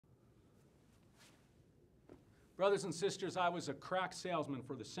Brothers and sisters, I was a crack salesman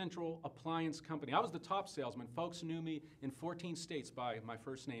for the Central Appliance Company. I was the top salesman. Folks knew me in 14 states by my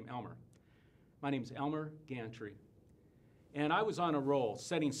first name, Elmer. My name's Elmer Gantry. And I was on a roll,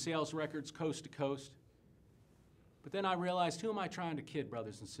 setting sales records coast to coast. But then I realized, who am I trying to kid,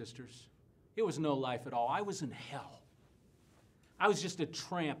 brothers and sisters? It was no life at all. I was in hell. I was just a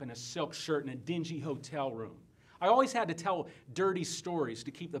tramp in a silk shirt in a dingy hotel room. I always had to tell dirty stories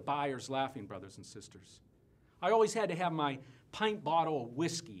to keep the buyers laughing, brothers and sisters. I always had to have my pint bottle of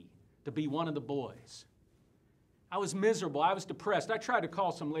whiskey to be one of the boys. I was miserable. I was depressed. I tried to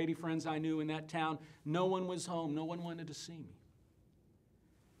call some lady friends I knew in that town. No one was home. No one wanted to see me.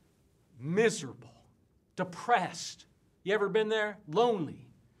 Miserable. Depressed. You ever been there? Lonely.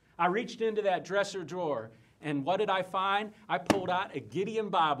 I reached into that dresser drawer, and what did I find? I pulled out a Gideon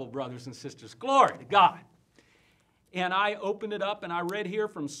Bible, brothers and sisters. Glory to God. And I opened it up, and I read here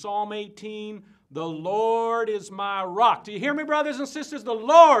from Psalm 18, "The Lord is my rock." Do you hear me, brothers and sisters? The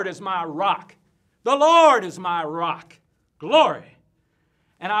Lord is my rock. The Lord is my rock. Glory.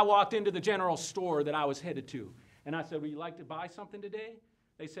 And I walked into the general store that I was headed to, and I said, "Would you like to buy something today?"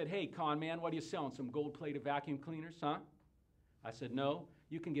 They said, "Hey, con man, what are you selling? Some gold-plated vacuum cleaners, huh?" I said, "No,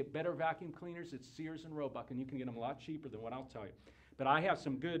 you can get better vacuum cleaners at Sears and Roebuck, and you can get them a lot cheaper than what I'll tell you. But I have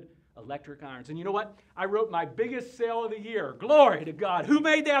some good electric irons." And you know what? I wrote my biggest sale of the year. Glory to God. Who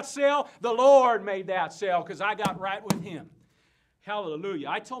made that sale? The Lord made that sale, because I got right with Him. Hallelujah.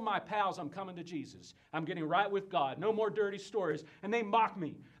 I told my pals I'm coming to Jesus. I'm getting right with God. No more dirty stories. And they mocked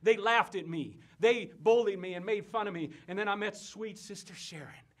me. They laughed at me. They bullied me and made fun of me. And then I met sweet Sister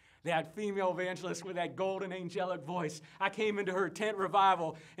Sharon, that female evangelist with that golden angelic voice. I came into her tent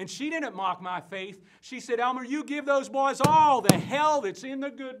revival, and she didn't mock my faith. She said, "Elmer, you give those boys all the hell that's in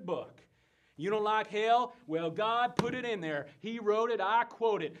the good book. You don't like hell? Well, God put it in there. He wrote it, I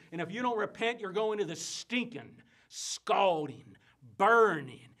quote it. And if you don't repent, you're going to the stinking, scalding,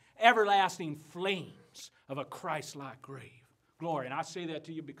 burning, everlasting flames of a Christ-like grave." Glory. And I say that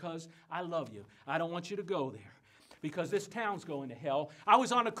to you because I love you. I don't want you to go there, because this town's going to hell. I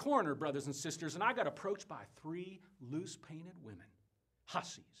was on a corner, brothers and sisters, and I got approached by 3 loose-painted women,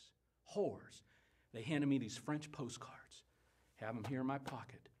 hussies, whores. They handed me these French postcards. Have them here in my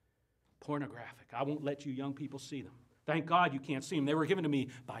pocket. Pornographic. I won't let you young people see them. Thank God you can't see them. They were given to me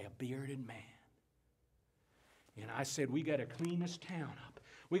by a bearded man. And I said, we got to clean this town up.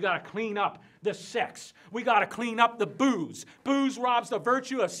 We got to clean up the sex. We got to clean up the booze. Booze robs the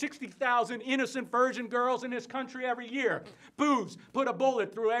virtue of 60,000 innocent virgin girls in this country every year. Booze put a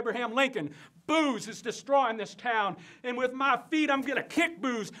bullet through Abraham Lincoln. Booze is destroying this town. And with my feet, I'm going to kick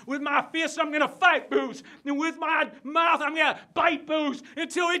booze. With my fists, I'm going to fight booze. And with my mouth, I'm going to bite booze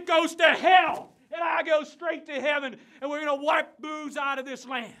until it goes to hell. And I go straight to heaven. And we're going to wipe booze out of this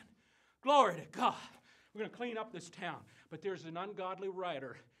land. Glory to God. We're going to clean up this town. But there's an ungodly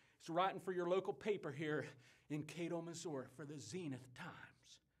writer. He's writing for your local paper here in Cato, Missouri, for the Zenith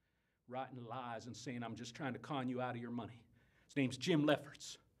Times. Writing lies and saying, "I'm just trying to con you out of your money." His name's Jim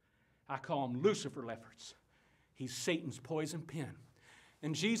Lefferts. I call him Lucifer Lefferts. He's Satan's poison pen.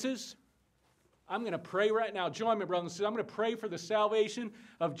 And Jesus, I'm going to pray right now. Join me, brothers and sisters. I'm going to pray for the salvation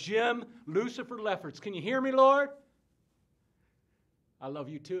of Jim Lucifer Lefferts. Can you hear me, Lord? I love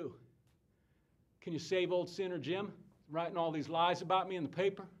you too. Can you save old sinner Jim, writing all these lies about me in the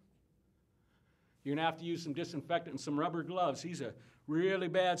paper? You're going to have to use some disinfectant and some rubber gloves. He's a really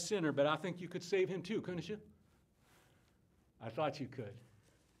bad sinner, but I think you could save him too, couldn't you? I thought you could.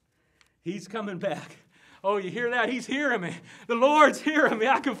 He's coming back. Oh, you hear that? He's hearing me. The Lord's hearing me.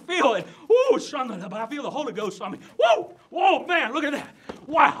 I can feel it. Woo, I feel the Holy Ghost on me. Whoa, whoa, man, look at that.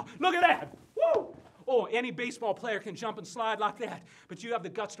 Wow, look at that. Woo. Oh, any baseball player can jump and slide like that, but you have the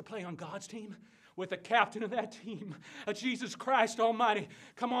guts to play on God's team? With the captain of that team, Jesus Christ Almighty.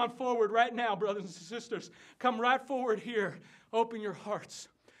 Come on forward right now, brothers and sisters. Come right forward here. Open your hearts.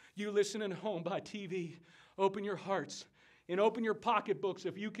 You listening at home by TV, open your hearts and open your pocketbooks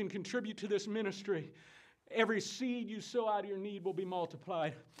if you can contribute to this ministry. Every seed you sow out of your need will be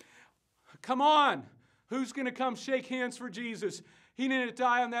multiplied. Come on. Who's going to come shake hands for Jesus? He didn't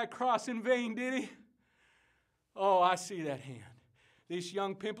die on that cross in vain, did he? Oh, I see that hand. This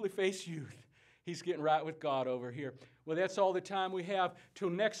young pimply-faced youth. He's getting right with God over here. Well, that's all the time we have.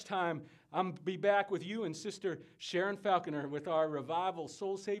 Till next time, I'm be back with you and Sister Sharon Falconer with our Revival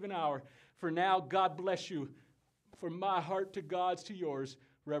Soul Saving Hour. For now, God bless you. From my heart to God's to yours,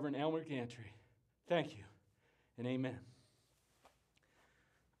 Reverend Elmer Gantry. Thank you and amen.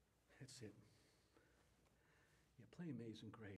 That's it. Yeah, play Amazing Grace.